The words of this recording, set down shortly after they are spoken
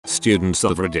students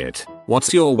of Reddit,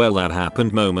 what's your well that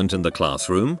happened moment in the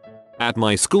classroom? At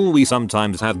my school we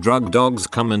sometimes have drug dogs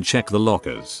come and check the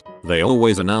lockers. They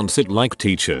always announce it like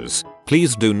teachers.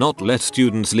 Please do not let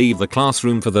students leave the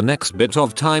classroom for the next bit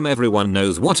of time. Everyone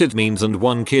knows what it means, and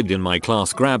one kid in my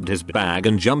class grabbed his bag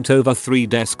and jumped over 3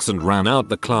 desks and ran out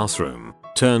the classroom.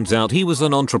 Turns out he was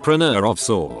an entrepreneur of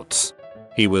sorts.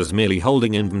 He was merely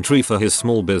holding inventory for his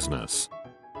small business.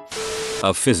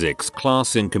 A physics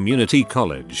class in community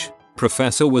college.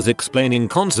 Professor was explaining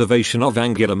conservation of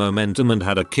angular momentum and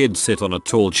had a kid sit on a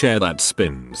tall chair that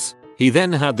spins. He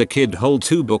then had the kid hold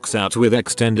 2 books out with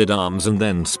extended arms and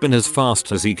then spin as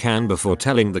fast as he can before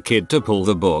telling the kid to pull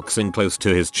the books in close to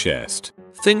his chest.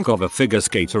 Think of a figure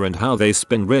skater and how they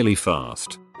spin really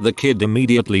fast. The kid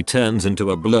immediately turns into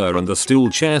a blur and the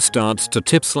stool chair starts to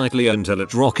tip slightly until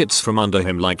it rockets from under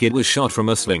him like it was shot from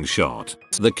a slingshot.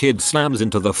 The kid slams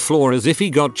into the floor as if he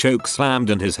got choke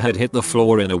slammed and his head hit the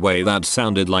floor in a way that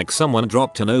sounded like someone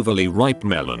dropped an overly ripe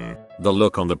melon. The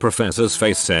look on the professor's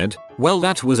face said, "Well,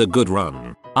 that was a good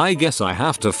run. I guess I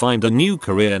have to find a new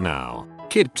career now."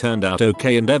 Kid turned out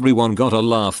okay and everyone got a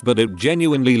laugh, but it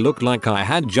genuinely looked like I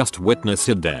had just witnessed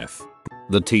a death.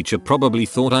 The teacher probably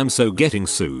thought I'm so getting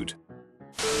sued.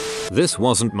 This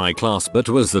wasn't my class but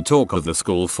was the talk of the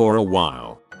school for a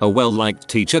while. A well-liked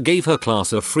teacher gave her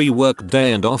class a free work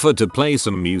day and offered to play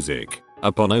some music.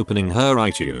 Upon opening her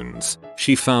iTunes,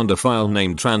 she found a file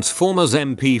named Transformers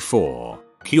MP4.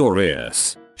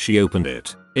 Curious, she opened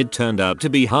it. It turned out to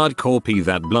be hardcore P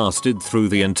that blasted through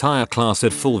the entire class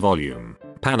at full volume.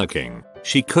 Panicking,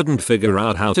 she couldn't figure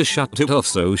out how to shut it off,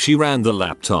 so she ran the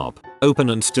laptop, open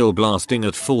and still blasting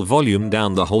at full volume,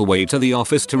 down the hallway to the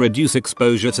office to reduce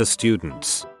exposure to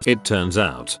students. It turns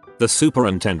out, the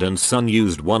superintendent's son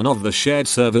used one of the shared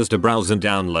servers to browse and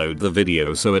download the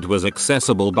video so it was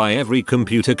accessible by every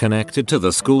computer connected to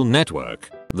the school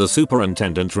network. The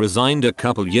superintendent resigned a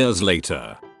couple years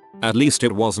later. At least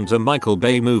it wasn't a Michael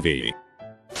Bay movie.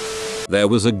 There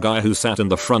was a guy who sat in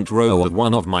the front row of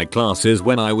one of my classes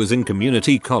when I was in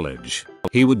community college.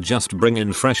 He would just bring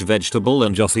in fresh vegetable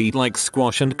and just eat like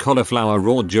squash and cauliflower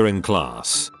raw during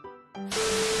class.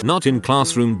 Not in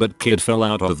classroom, but kid fell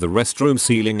out of the restroom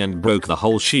ceiling and broke the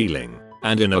whole ceiling.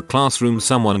 And in a classroom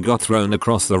someone got thrown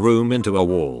across the room into a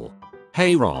wall.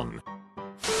 Hey Ron.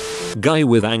 Guy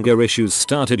with anger issues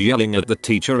started yelling at the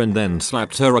teacher and then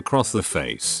slapped her across the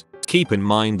face. Keep in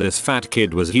mind this fat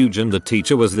kid was huge and the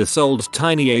teacher was this old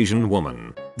tiny Asian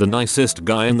woman. The nicest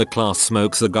guy in the class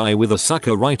smokes the guy with a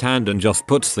sucker right hand and just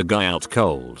puts the guy out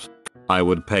cold. I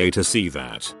would pay to see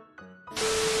that.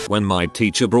 When my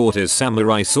teacher brought his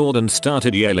samurai sword and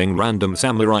started yelling random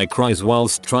samurai cries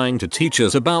whilst trying to teach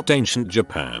us about ancient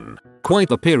Japan. Quite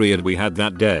the period we had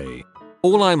that day.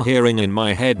 All I'm hearing in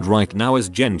my head right now is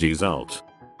Genji's ult.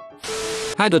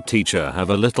 Had a teacher have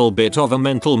a little bit of a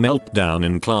mental meltdown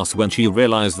in class when she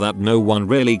realized that no one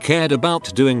really cared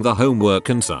about doing the homework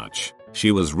and such.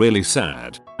 She was really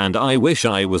sad, and I wish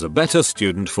I was a better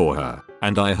student for her,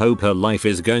 and I hope her life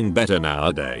is going better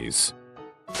nowadays.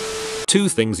 2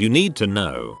 things you need to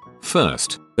know.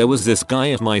 First, there was this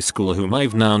guy at my school whom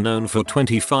I've now known for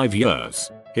 25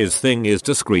 years. His thing is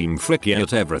to scream frick yeah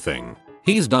at everything.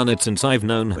 He's done it since I've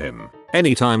known him.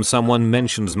 Anytime someone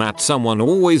mentions Matt, someone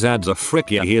always adds a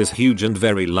frick yeah. He is huge and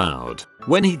very loud.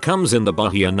 When he comes in the bar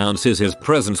he announces his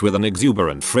presence with an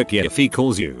exuberant frick yeah. If he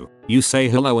calls you, you say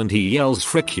hello and he yells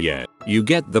frick yeah. You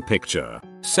get the picture.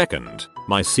 Second,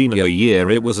 my senior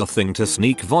year it was a thing to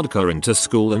sneak vodka into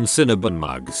school in Cinnabon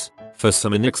mugs. For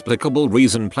some inexplicable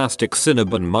reason plastic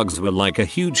Cinnabon mugs were like a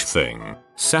huge thing.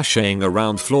 Sashaying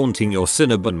around flaunting your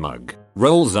Cinnabon mug.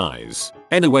 Rolls eyes.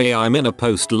 Anyway, I'm in a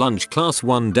post-lunch class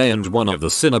one day and one of the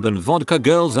Cinnabon vodka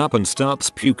girls up and starts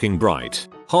puking bright,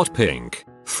 hot pink,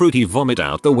 fruity vomit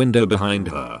out the window behind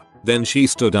her. Then she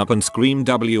stood up and screamed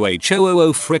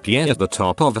WHOOO frick yeah at the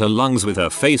top of her lungs with her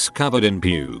face covered in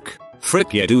puke.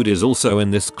 Frick yeah dude is also in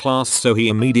this class, so he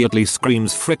immediately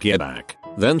screams frick yeah back.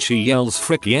 Then she yells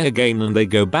frick yeah again and they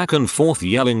go back and forth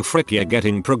yelling frick yeah,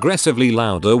 getting progressively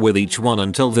louder with each one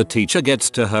until the teacher gets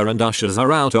to her and ushers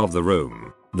her out of the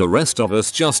room. The rest of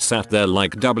us just sat there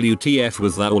like WTF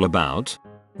was that all about?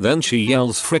 Then she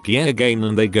yells frick yeah again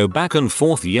and they go back and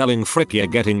forth yelling frick yeah,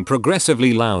 getting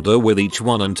progressively louder with each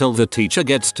one until the teacher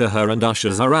gets to her and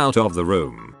ushers her out of the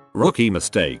room. Rookie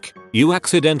mistake. You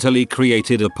accidentally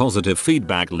created a positive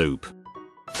feedback loop.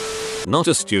 Not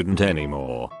a student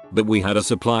anymore, but we had a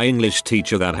supply English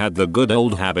teacher that had the good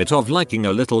old habit of liking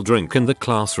a little drink in the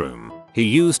classroom. He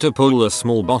used to pull a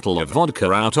small bottle of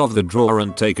vodka out of the drawer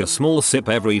and take a small sip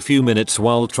every few minutes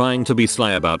while trying to be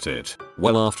sly about it.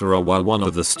 Well, after a while one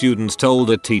of the students told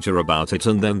a teacher about it,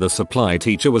 and then the supply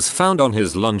teacher was found on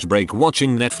his lunch break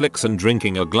watching Netflix and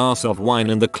drinking a glass of wine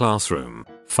in the classroom.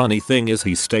 Funny thing is,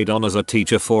 he stayed on as a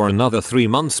teacher for another 3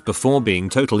 months before being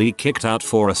totally kicked out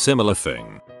for a similar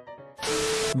thing.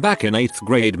 Back in 8th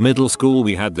grade middle school,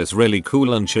 we had this really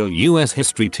cool and chill US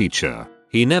history teacher.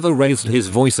 He never raised his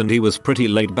voice and he was pretty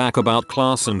laid back about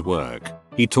class and work.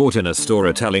 He taught in a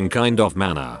storytelling kind of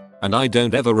manner, and I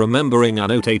don't ever remembering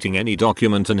annotating any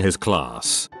document in his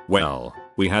class. Well,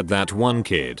 we had that one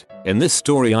kid. In this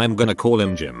story I'm gonna call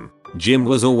him Jim. Jim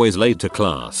was always late to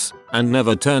class and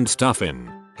never turned stuff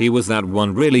in. He was that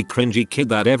one really cringy kid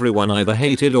that everyone either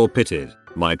hated or pitied.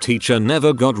 My teacher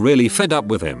never got really fed up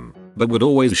with him, but would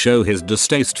always show his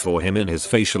distaste for him in his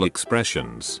facial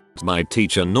expressions. My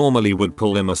teacher normally would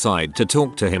pull him aside to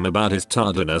talk to him about his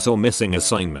tardiness or missing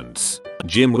assignments.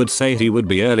 Jim would say he would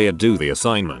be early to do the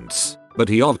assignments, but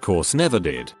he of course never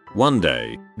did. One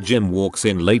day, Jim walks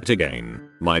in late again.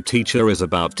 My teacher is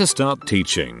about to start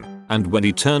teaching, and when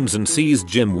he turns and sees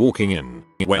Jim walking in,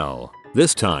 well,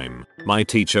 this time, my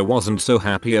teacher wasn't so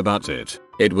happy about it.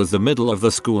 It was the middle of the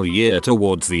school year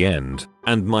towards the end,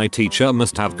 and my teacher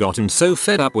must have gotten so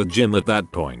fed up with Jim at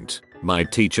that point. My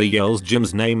teacher yells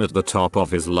Jim's name at the top of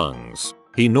his lungs.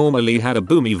 He normally had a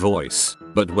boomy voice,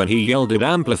 but when he yelled it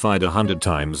amplified 100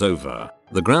 times over.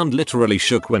 The ground literally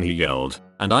shook when he yelled,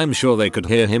 and I'm sure they could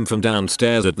hear him from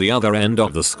downstairs at the other end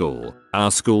of the school. Our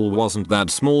school wasn't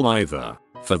that small either.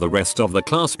 For the rest of the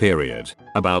class period,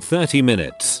 about 30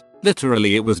 minutes,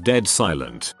 literally it was dead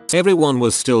silent. Everyone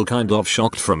was still kind of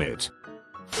shocked from it.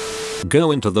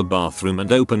 Go into the bathroom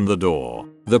and open the door.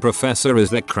 The professor is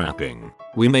there crapping.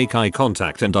 We make eye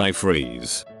contact and I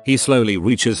freeze. He slowly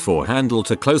reaches for handle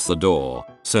to close the door,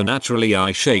 so naturally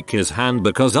I shake his hand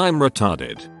because I'm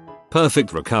retarded.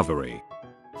 Perfect recovery.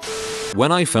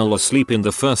 When I fell asleep in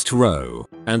the first row,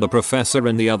 and the professor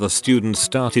and the other students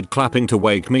started clapping to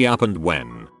wake me up, and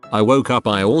when I woke up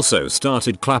I also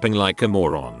started clapping like a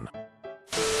moron.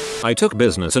 I took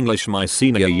business English my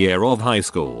senior year of high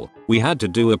school. We had to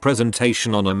do a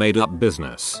presentation on a made-up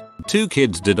business. 2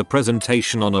 kids did a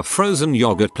presentation on a frozen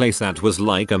yogurt place that was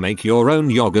like a make-your-own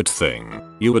yogurt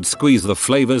thing. You would squeeze the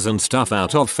flavors and stuff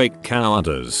out of fake cow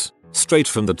udders. Straight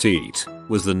from the teat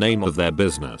was the name of their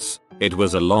business. It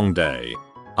was a long day.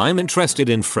 I'm interested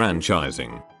in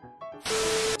franchising.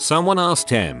 Someone asked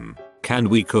him, can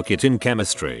we cook it in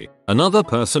chemistry? Another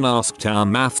person asked our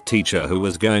math teacher who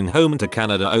was going home to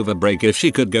Canada over break if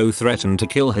she could go threaten to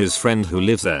kill his friend who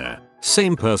lives there.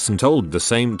 Same person told the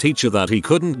same teacher that he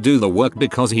couldn't do the work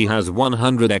because he has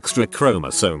 100 extra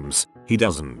chromosomes. He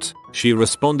doesn't. She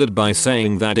responded by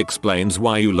saying that explains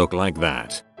why you look like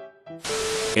that.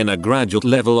 In a graduate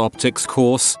level optics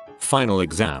course, final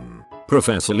exam.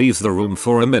 Professor leaves the room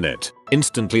for a minute.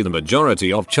 Instantly the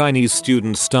majority of Chinese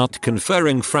students start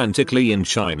conferring frantically in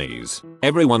Chinese.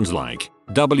 Everyone's like,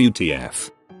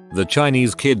 WTF. The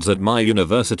Chinese kids at my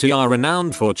university are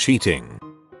renowned for cheating.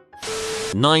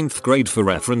 9th grade for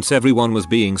reference, everyone was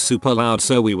being super loud,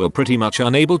 so we were pretty much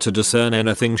unable to discern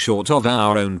anything short of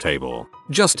our own table.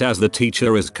 Just as the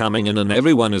teacher is coming in and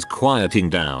everyone is quieting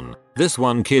down, this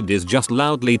one kid is just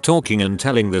loudly talking and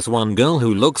telling this one girl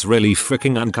who looks really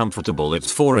freaking uncomfortable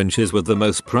it's 4 inches with the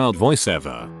most proud voice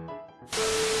ever.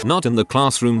 Not in the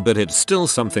classroom, but it's still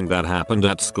something that happened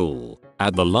at school.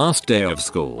 At the last day of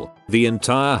school, the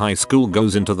entire high school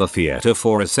goes into the theater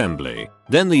for assembly.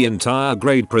 Then the entire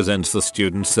grade presents the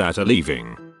students that are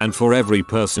leaving. And for every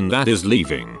person that is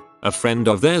leaving, a friend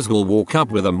of theirs will walk up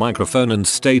with a microphone and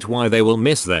state why they will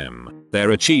miss them,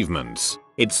 their achievements,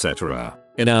 etc.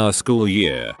 In our school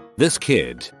year, this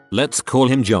kid, let's call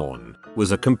him John,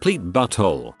 was a complete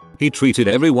butthole. He treated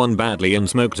everyone badly and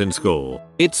smoked in school,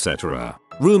 etc.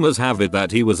 Rumors have it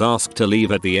that he was asked to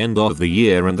leave at the end of the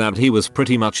year and that he was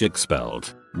pretty much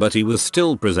expelled, but he was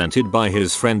still presented by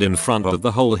his friend in front of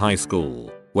the whole high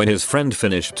school. When his friend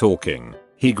finished talking,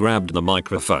 he grabbed the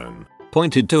microphone,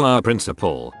 pointed to our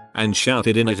principal, and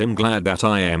shouted in it, "I'm glad that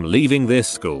I am leaving this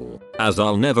school, as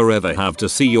I'll never ever have to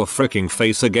see your freaking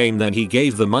face again." Then he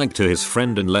gave the mic to his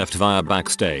friend and left via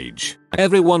backstage.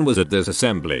 Everyone was at this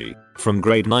assembly, from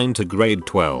grade 9 to grade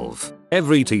 12.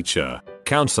 Every teacher,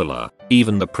 counselor,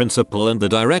 even the principal and the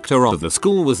director of the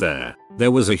school was there.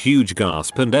 There was a huge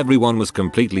gasp and everyone was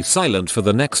completely silent for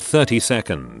the next 30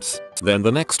 seconds. Then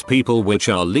the next people which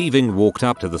are leaving walked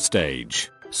up to the stage.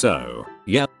 So,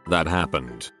 yeah, that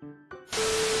happened.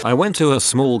 I went to a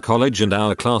small college and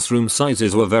our classroom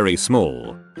sizes were very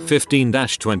small,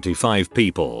 15-25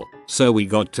 people, so we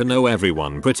got to know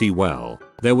everyone pretty well.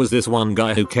 There was this one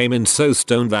guy who came in so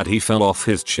stoned that he fell off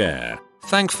his chair.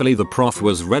 Thankfully the prof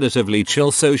was relatively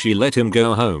chill so she let him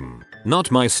go home.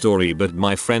 Not my story, but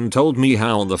my friend told me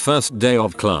how on the first day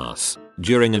of class,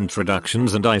 during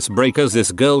introductions and icebreakers,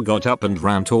 this girl got up and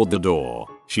ran toward the door.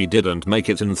 She didn't make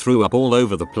it and threw up all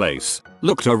over the place,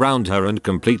 looked around her and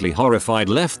completely horrified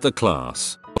left the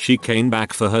class. She came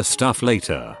back for her stuff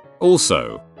later.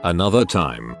 Also, another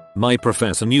time, my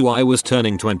professor knew I was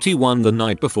turning 21 the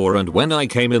night before, and when I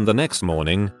came in the next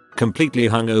morning, completely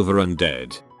hungover and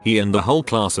dead, he and the whole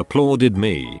class applauded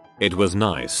me. It was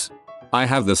nice. I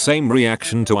have the same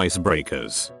reaction to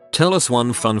icebreakers. Tell us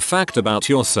one fun fact about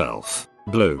yourself.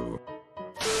 Blue.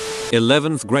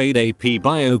 11th grade AP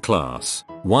Bio class.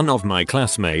 One of my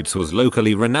classmates was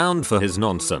locally renowned for his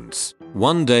nonsense.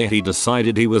 One day he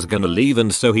decided he was gonna leave,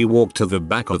 and so he walked to the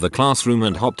back of the classroom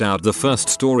and hopped out the first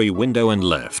story window and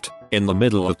left. In the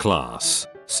middle of class.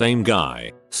 Same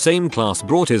guy, same class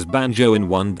brought his banjo in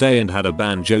one day and had a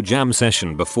banjo jam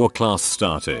session before class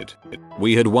started.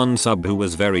 We had one sub who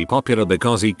was very popular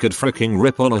because he could fricking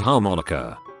rip on a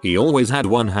harmonica. He always had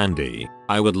one handy.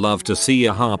 I would love to see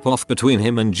a harp off between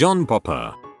him and John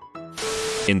Popper.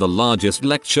 In the largest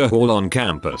lecture hall on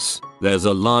campus, there's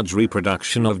a large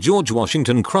reproduction of George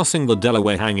Washington crossing the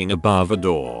Delaware hanging above a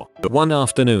door. One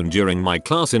afternoon during my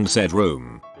class in said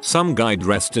room, some guy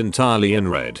dressed entirely in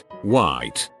red,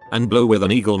 white, and blue with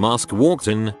an eagle mask walked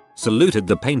in, saluted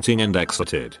the painting and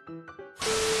exited.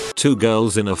 Two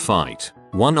girls in a fight.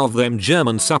 One of them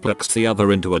German suplexed the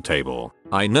other into a table.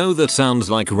 I know that sounds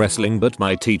like wrestling, but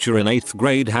my teacher in 8th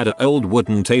grade had an old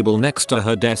wooden table next to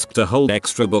her desk to hold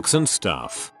extra books and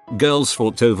stuff. Girls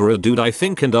fought over a dude I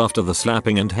think, and after the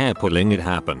slapping and hair pulling it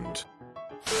happened.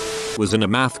 Was in a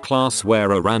math class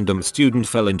where a random student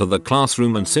fell into the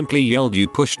classroom and simply yelled, "You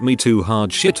pushed me too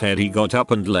hard, shithead." He got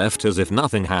up and left as if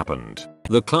nothing happened.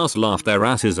 The class laughed their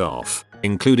asses off,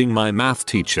 including my math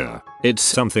teacher. It's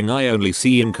something I only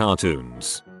see in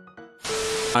cartoons.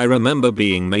 I remember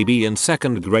being maybe in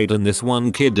 2nd grade and this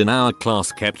one kid in our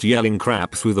class kept yelling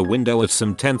crap through the window at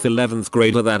some 10th 11th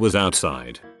grader that was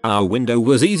outside. Our window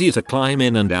was easy to climb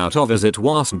in and out of as it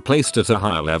wasn't placed at a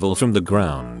higher level from the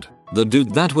ground. The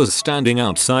dude that was standing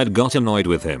outside got annoyed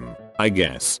with him, I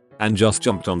guess, and just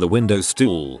jumped on the window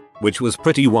stool, which was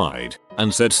pretty wide,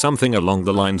 and said something along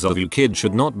the lines of, "You kid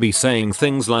should not be saying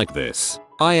things like this.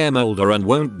 I am older and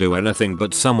won't do anything,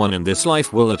 but someone in this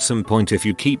life will at some point if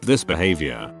you keep this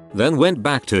behavior." Then went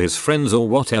back to his friends or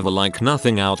whatever like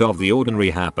nothing out of the ordinary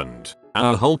happened.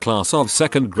 Our whole class of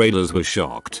 2nd graders was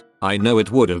shocked. I know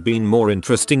it would have been more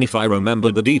interesting if I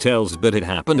remembered the details, but it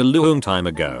happened a long time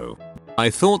ago. I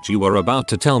thought you were about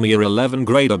to tell me your 11th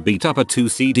grader beat up a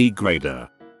 2nd grader.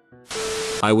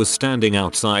 I was standing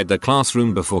outside the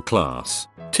classroom before class.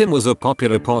 Tim was a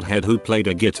popular pothead who played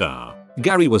a guitar.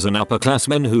 Gary was an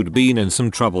upperclassman who'd been in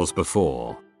some troubles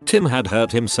before. Tim had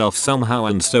hurt himself somehow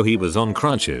and so he was on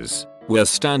crutches. We're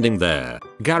standing there.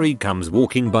 Gary comes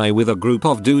walking by with a group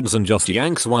of dudes and just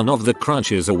yanks one of the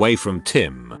crutches away from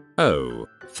Tim. "Oh,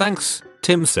 thanks,"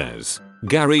 Tim says.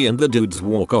 Gary and the dudes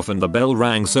walk off and the bell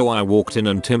rang, so I walked in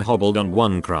and Tim hobbled on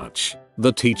one crutch.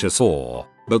 The teacher saw,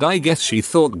 but I guess she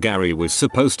thought Gary was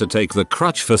supposed to take the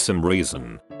crutch for some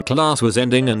reason. Class was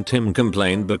ending and Tim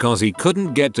complained because he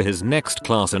couldn't get to his next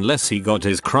class unless he got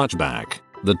his crutch back.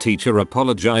 The teacher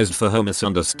apologized for her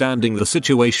misunderstanding the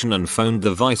situation and phoned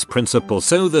the vice principal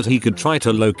so that he could try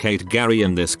to locate Gary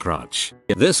and this crutch.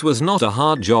 This was not a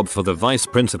hard job for the vice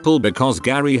principal because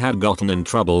Gary had gotten in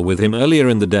trouble with him earlier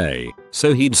in the day,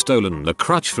 so he'd stolen the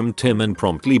crutch from Tim and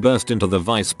promptly burst into the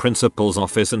vice principal's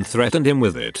office and threatened him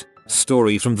with it.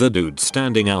 Story from the dude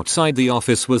standing outside the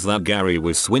office was that Gary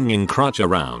was swinging crutch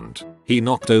around. He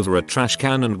knocked over a trash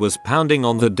can and was pounding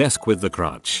on the desk with the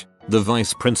crutch. The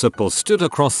vice principal stood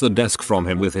across the desk from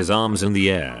him with his arms in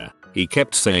the air. He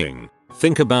kept saying,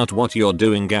 "Think about what you're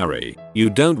doing, Gary.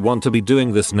 You don't want to be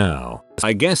doing this now."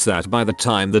 I guess that by the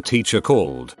time the teacher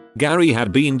called, Gary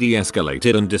had been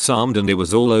de-escalated and disarmed and it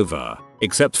was all over,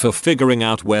 except for figuring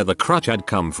out where the crutch had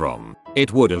come from.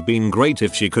 It would have been great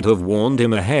if she could have warned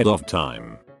him ahead of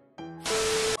time.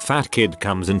 Fat kid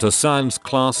comes into science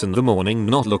class in the morning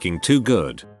not looking too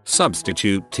good.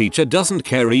 Substitute teacher doesn't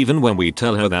care even when we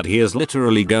tell her that he is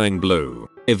literally going blue.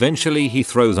 Eventually he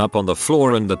throws up on the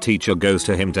floor and the teacher goes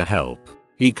to him to help.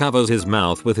 He covers his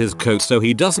mouth with his coat so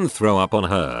he doesn't throw up on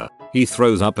her. He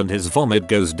throws up and his vomit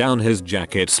goes down his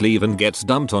jacket sleeve and gets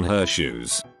dumped on her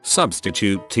shoes.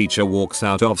 Substitute teacher walks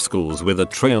out of schools with a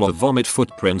trail of vomit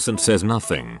footprints and says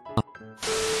nothing.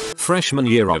 Freshman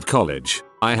year of college,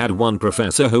 I had one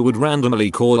professor who would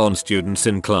randomly call on students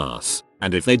in class,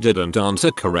 and if they didn't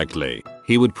answer correctly,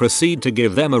 he would proceed to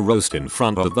give them a roast in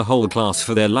front of the whole class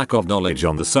for their lack of knowledge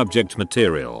on the subject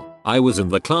material. I was in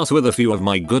the class with a few of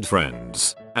my good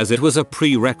friends, as it was a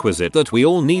prerequisite that we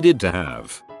all needed to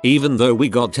have. Even though we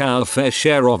got our fair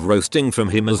share of roasting from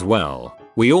him as well,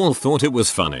 we all thought it was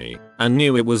funny, and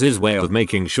knew it was his way of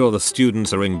making sure the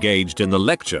students are engaged in the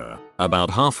lecture. About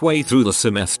halfway through the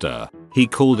semester, he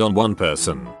called on one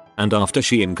person, and after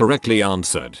she incorrectly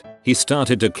answered, he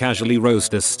started to casually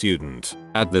roast a student.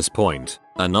 At this point,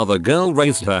 another girl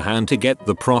raised her hand to get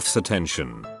the prof's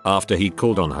attention. After he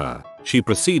called on her, she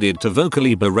proceeded to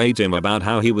vocally berate him about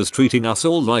how he was treating us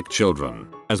all like children,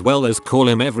 as well as call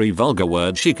him every vulgar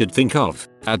word she could think of.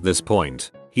 At this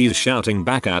point, he's shouting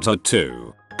back at her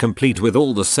too, complete with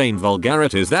all the same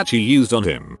vulgarities that she used on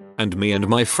him, and me and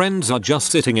my friends are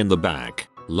just sitting in the back,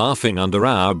 laughing under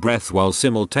our breath while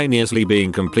simultaneously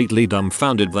being completely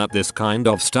dumbfounded that this kind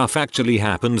of stuff actually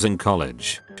happens in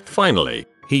college. Finally,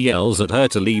 he yells at her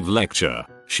to leave lecture.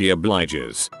 She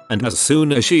obliges, and as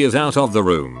soon as she is out of the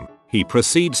room, he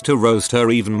proceeds to roast her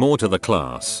even more to the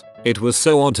class. It was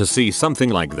so odd to see something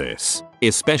like this,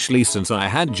 especially since I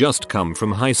had just come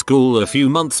from high school a few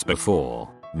months before.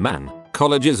 Man,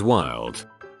 college is wild.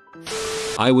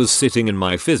 I was sitting in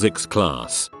my physics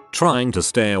class, trying to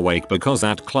stay awake because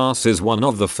that class is one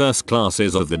of the first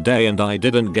classes of the day and I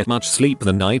didn't get much sleep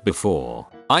the night before.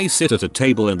 I sit at a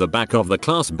table in the back of the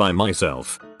class by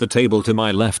myself. The table to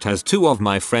my left has two of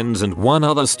my friends and one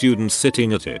other student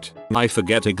sitting at it. I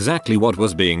forget exactly what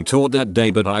was being taught that day,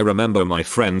 but I remember my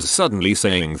friends suddenly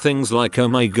saying things like, "Oh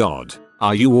my god,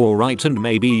 are you alright, and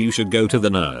maybe you should go to the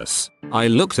nurse." I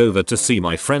looked over to see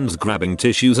my friends grabbing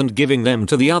tissues and giving them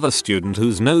to the other student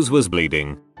whose nose was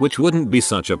bleeding, which wouldn't be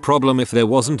such a problem if there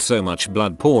wasn't so much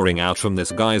blood pouring out from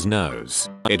this guy's nose.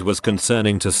 It was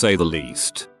concerning to say the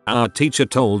least. Our teacher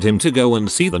told him to go and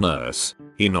see the nurse.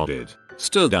 He nodded,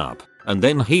 stood up, and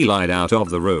then he lied out of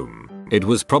the room. It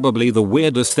was probably the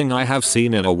weirdest thing I have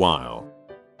seen in a while.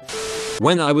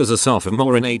 When I was a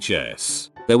sophomore in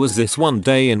HS, there was this one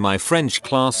day in my French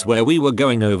class where we were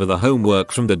going over the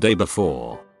homework from the day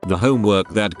before. The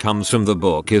homework that comes from the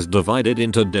book is divided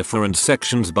into different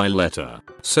sections by letter.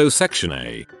 So section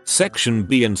A, section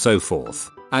B and so forth.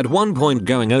 At one point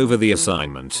going over the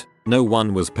assignment, no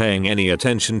one was paying any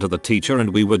attention to the teacher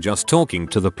and we were just talking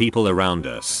to the people around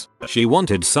us. She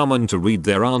wanted someone to read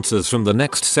their answers from the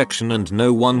next section and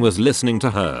no one was listening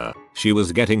to her. She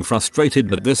was getting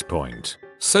frustrated at this point,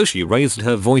 so she raised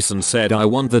her voice and said, "I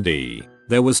want the D."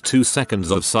 There was 2 seconds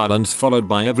of silence followed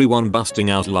by everyone busting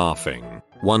out laughing.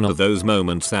 One of those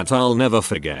moments that I'll never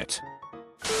forget.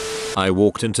 I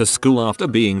walked into school after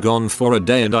being gone for a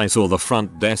day and I saw the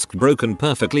front desk broken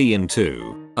perfectly in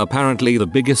two. Apparently the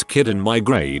biggest kid in my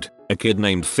grade, a kid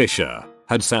named Fisher,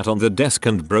 had sat on the desk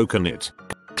and broken it.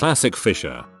 Classic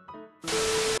Fisher.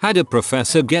 Had a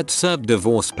professor get served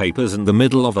divorce papers in the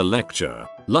middle of a lecture.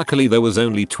 Luckily there was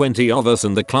only 20 of us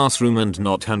in the classroom and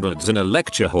not hundreds in a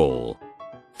lecture hall.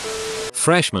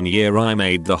 Freshman year I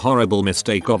made the horrible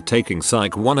mistake of taking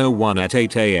Psych 101 at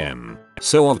 8 AM.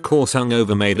 So of course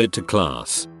hungover made it to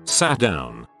class, sat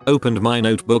down, opened my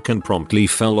notebook and promptly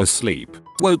fell asleep.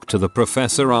 Woke to the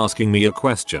professor asking me a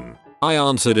question. I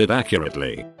answered it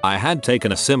accurately. I had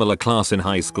taken a similar class in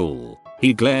high school.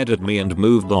 He glared at me and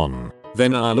moved on.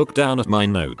 Then I looked down at my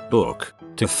notebook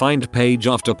to find page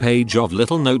after page of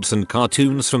little notes and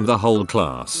cartoons from the whole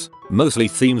class. Mostly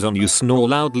themes on "you snore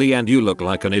loudly and you look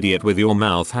like an idiot with your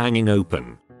mouth hanging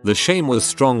open." The shame was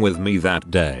strong with me that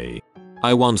day.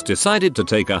 I once decided to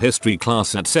take a history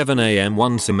class at 7 AM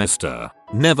one semester.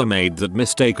 Never made that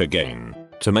mistake again.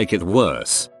 To make it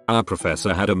worse, our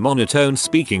professor had a monotone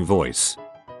speaking voice.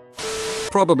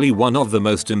 Probably one of the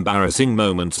most embarrassing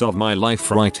moments of my life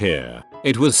right here.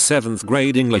 It was 7th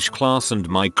grade English class and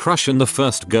my crush and the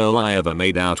first girl I ever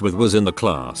made out with was in the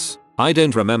class. I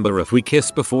don't remember if we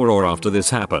kissed before or after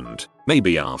this happened.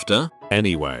 Maybe after.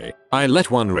 Anyway, I let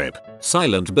one rip.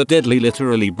 Silent but deadly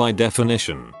literally by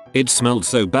definition. It smelled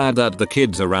so bad that the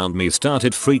kids around me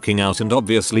started freaking out and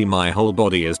obviously my whole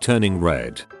body is turning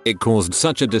red. It caused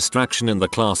such a distraction in the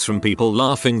class from people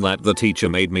laughing that the teacher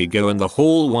made me go in the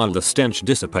hall while the stench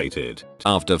dissipated.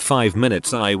 After 5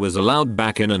 minutes I was allowed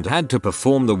back in and had to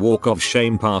perform the walk of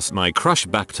shame past my crush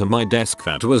back to my desk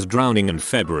that was drowning in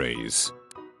Febreze.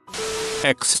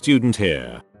 Ex-student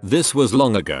here. This was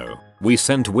long ago. We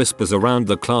sent whispers around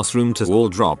the classroom to all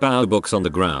drop our books on the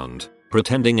ground,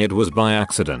 pretending it was by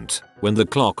accident, when the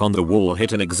clock on the wall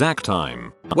hit an exact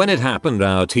time. When it happened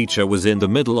our teacher was in the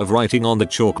middle of writing on the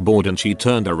chalkboard and she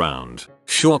turned around,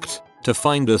 shocked, to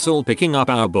find us all picking up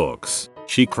our books.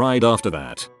 She cried after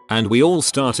that, and we all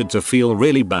started to feel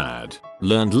really bad.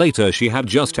 Learned later she had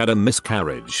just had a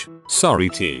miscarriage. Sorry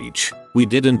teach, we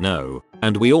didn't know,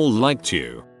 and we all liked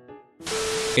you.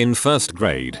 In first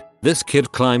grade, this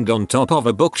kid climbed on top of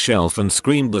a bookshelf and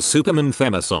screamed the Superman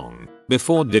theme song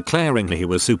before declaring he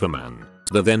was Superman.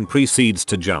 The then proceeds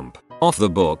to jump off the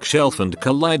bookshelf and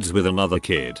collides with another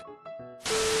kid.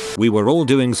 We were all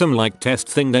doing some like test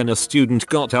thing, then a student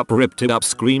got up, ripped it up,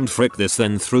 screamed frick this,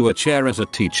 then threw a chair at a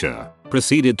teacher.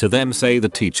 Proceeded to then say the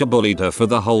teacher bullied her for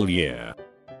the whole year.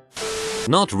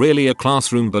 Not really a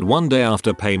classroom, but one day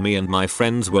after me and my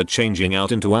friends were changing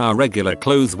out into our regular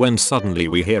clothes when suddenly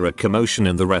we hear a commotion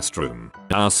in the restroom.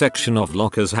 Our section of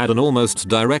lockers had an almost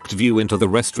direct view into the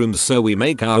restrooms, so we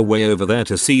make our way over there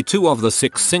to see 2 of the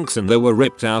 6 sinks, and they were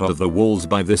ripped out of the walls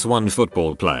by this one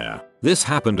football player. This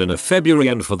happened in February,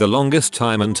 and for the longest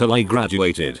time until I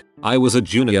graduated, I was a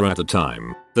junior at the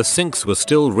time, the sinks were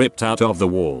still ripped out of the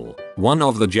wall. One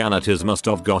of the janitors must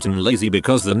have gotten lazy,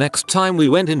 because the next time we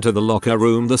went into the locker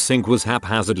room the sink was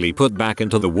haphazardly put back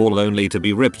into the wall only to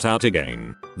be ripped out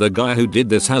again. The guy who did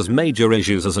this has major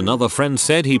issues, as another friend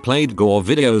said he played gore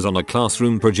videos on a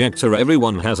classroom projector.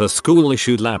 Everyone has a school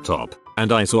issued laptop,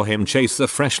 and I saw him chase the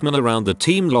freshmen around the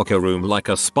team locker room like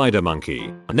a spider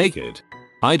monkey, naked.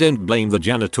 I don't blame the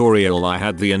janitorial. I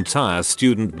had the entire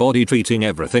student body treating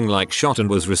everything like shot and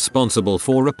was responsible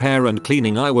for repair and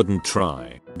cleaning. I wouldn't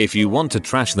try. If you want to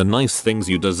trash the nice things,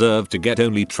 you deserve to get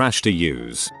only trash to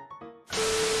use.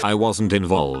 I wasn't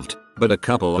involved, but a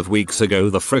couple of weeks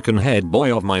ago the frickin' head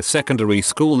boy of my secondary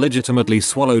school legitimately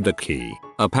swallowed a key.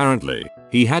 Apparently,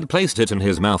 he had placed it in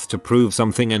his mouth to prove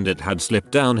something and it had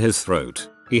slipped down his throat.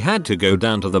 He had to go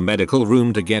down to the medical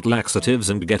room to get laxatives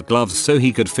and get gloves so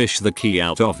he could fish the key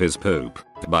out of his poop.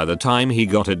 By the time he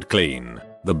got it clean,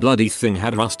 the bloody thing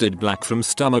had rusted black from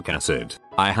stomach acid.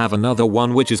 I have another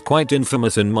one which is quite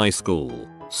infamous in my school.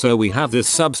 So we have this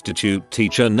substitute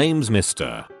teacher named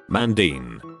Mr.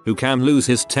 Mandine, who can lose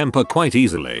his temper quite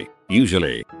easily.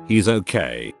 Usually, he's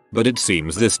okay, but it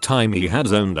seems this time he had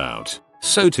zoned out.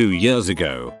 So 2 years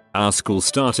ago, our school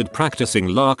started practicing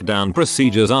lockdown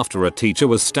procedures after a teacher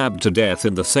was stabbed to death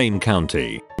in the same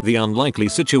county. The unlikely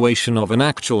situation of an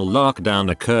actual lockdown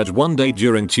occurred one day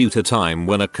during tutor time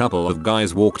when a couple of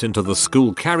guys walked into the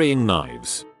school carrying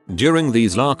knives. During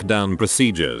these lockdown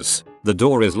procedures, the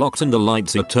door is locked and the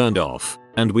lights are turned off,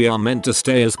 and we are meant to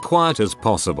stay as quiet as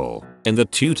possible. In the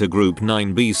tutor group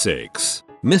 9B6,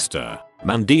 Mr.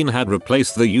 Mandine had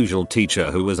replaced the usual teacher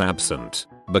who was absent.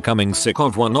 Becoming sick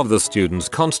of one of the students'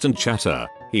 constant chatter,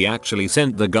 he actually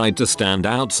sent the guy to stand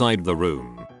outside the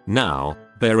room. Now,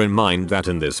 bear in mind that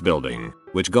in this building,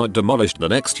 which got demolished the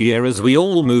next year as we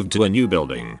all moved to a new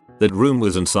building, that room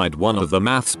was inside one of the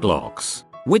maths blocks,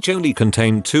 which only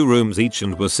contained 2 rooms each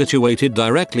and was situated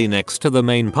directly next to the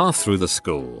main path through the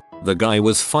school. The guy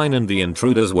was fine and the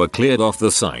intruders were cleared off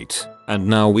the site, and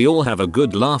now we all have a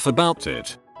good laugh about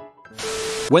it.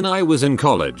 When I was in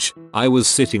college, I was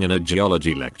sitting in a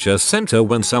geology lecture center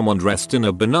when someone dressed in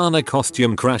a banana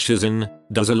costume crashes in,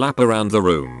 does a lap around the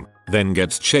room, then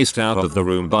gets chased out of the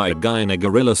room by a guy in a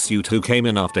gorilla suit who came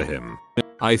in after him.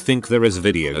 I think there is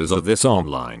videos of this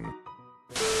online.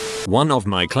 One of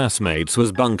my classmates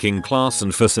was bunking class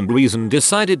and for some reason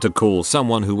decided to call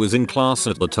someone who was in class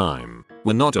at the time.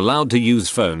 We're not allowed to use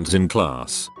phones in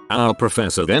class. Our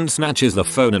professor then snatches the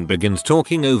phone and begins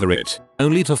talking over it,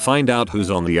 only to find out who's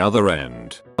on the other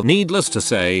end. Needless to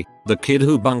say, the kid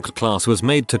who bunked class was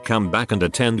made to come back and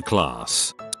attend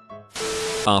class.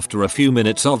 After a few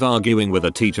minutes of arguing with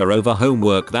a teacher over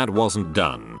homework that wasn't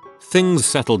done, things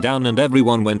settled down and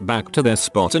everyone went back to their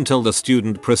spot until the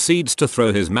student proceeds to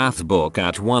throw his math book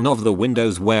at one of the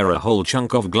windows where a whole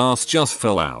chunk of glass just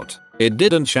fell out. It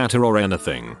didn't shatter or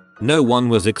anything. No one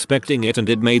was expecting it and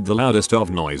it made the loudest of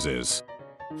noises.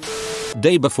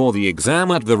 Day before the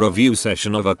exam at the review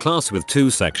session of a class with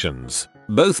 2 sections,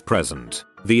 both present,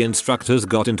 the instructors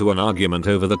got into an argument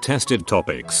over the tested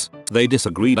topics. They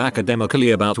disagreed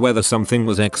academically about whether something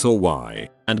was X or Y,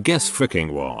 and guess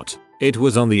fricking what? It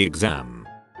was on the exam.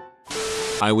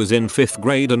 I was in 5th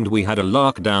grade and we had a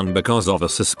lockdown because of a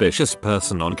suspicious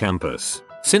person on campus.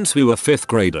 Since we were 5th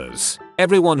graders,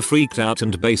 everyone freaked out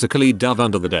and basically dove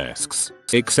under the desks,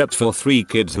 except for 3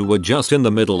 kids who were just in the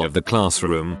middle of the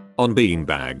classroom, on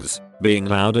beanbags, being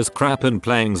loud as crap and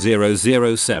playing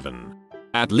 007.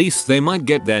 At least they might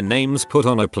get their names put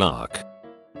on a plaque.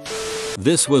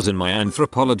 This was in my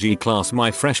anthropology class my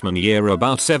freshman year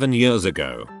about 7 years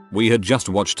ago. We had just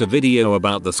watched a video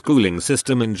about the schooling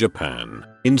system in Japan.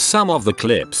 In some of the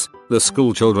clips, The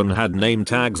school children had name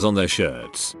tags on their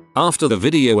shirts. After the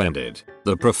video ended,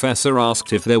 the professor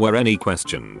asked if there were any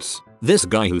questions. This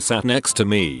guy who sat next to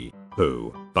me,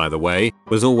 who, by the way,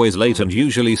 was always late and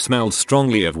usually smelled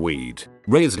strongly of weed,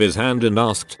 raised his hand and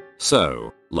asked,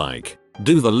 "So, like,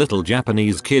 do the little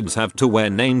Japanese kids have to wear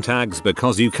name tags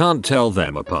because you can't tell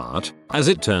them apart?" As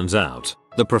it turns out,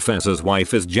 the professor's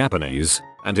wife is Japanese,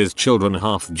 and his children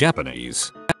half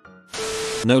Japanese.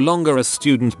 No longer a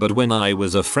student, but when I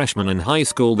was a freshman in high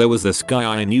school there was this guy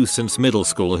I knew since middle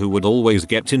school who would always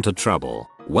get into trouble.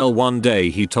 Well, one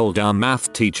day he told our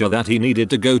math teacher that he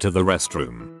needed to go to the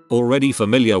restroom. Already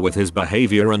familiar with his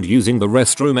behavior and using the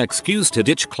restroom excuse to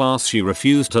ditch class, she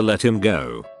refused to let him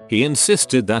go. He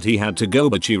insisted that he had to go,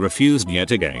 but she refused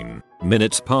yet again.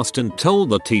 Minutes passed and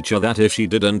told the teacher that if she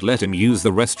didn't let him use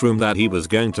the restroom that he was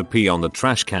going to pee on the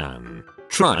trash can.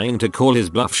 Trying to call his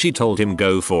bluff, she told him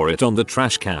go for it on the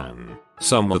trash can.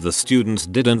 Some of the students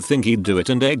didn't think he'd do it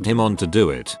and egged him on to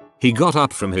do it. He got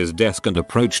up from his desk and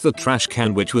approached the trash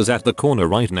can, which was at the corner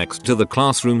right next to the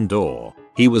classroom door.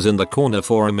 He was in the corner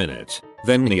for a minute.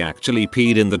 Then he actually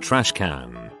peed in the trash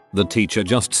can. The teacher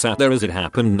just sat there as it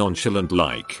happened, nonchalant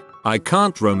like. I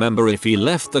can't remember if he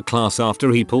left the class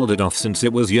after he pulled it off since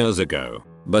it was years ago.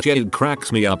 But yeah, it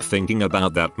cracks me up thinking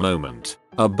about that moment.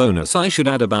 A bonus I should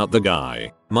add about the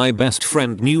guy: my best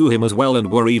friend knew him as well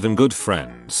and were even good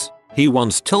friends. He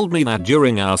once told me that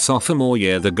during our sophomore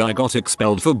year the guy got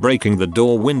expelled for breaking the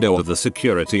door window of the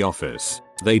security office.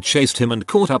 They chased him and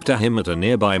caught up to him at a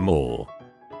nearby mall.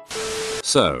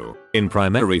 So, in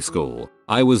primary school,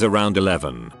 I was around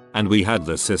 11, and we had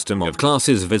the system of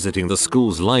classes visiting the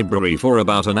school's library for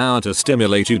about an hour to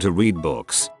stimulate you to read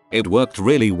books. It worked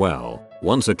really well.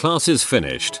 Once a class is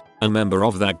finished, a member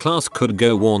of that class could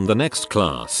go warn the next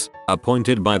class,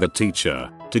 appointed by the teacher,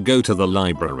 to go to the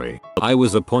library. I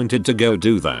was appointed to go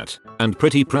do that, and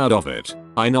pretty proud of it.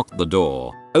 I knocked the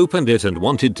door, opened it and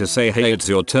wanted to say, "Hey, it's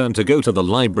your turn to go to the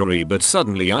library," but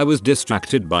suddenly I was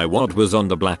distracted by what was on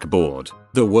the blackboard.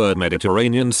 The word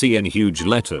Mediterranean Sea in huge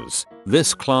letters.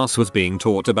 This class was being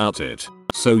taught about it.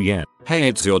 So yeah, "Hey,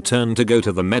 it's your turn to go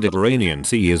to the Mediterranean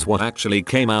Sea" is what actually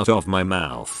came out of my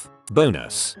mouth.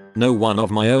 Bonus: no one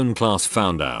of my own class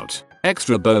found out.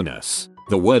 Extra bonus: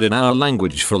 the word in our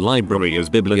language for library is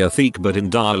bibliothèque, but in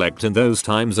dialect in those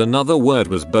times another word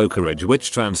was bokerage,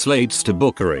 which translates to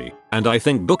bookery, and I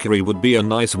think bookery would be a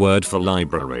nice word for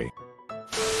library.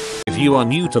 If you are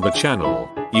new to the channel,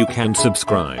 you can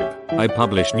subscribe. I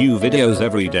publish new videos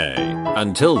every day.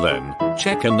 Until then,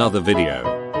 check another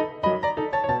video.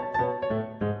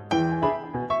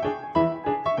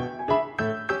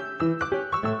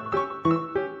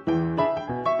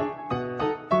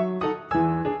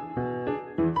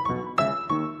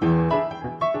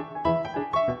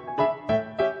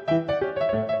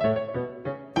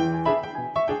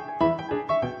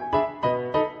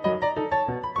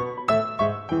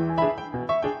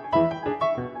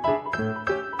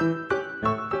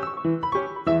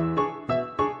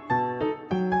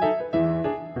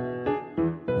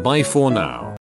 Bye for now.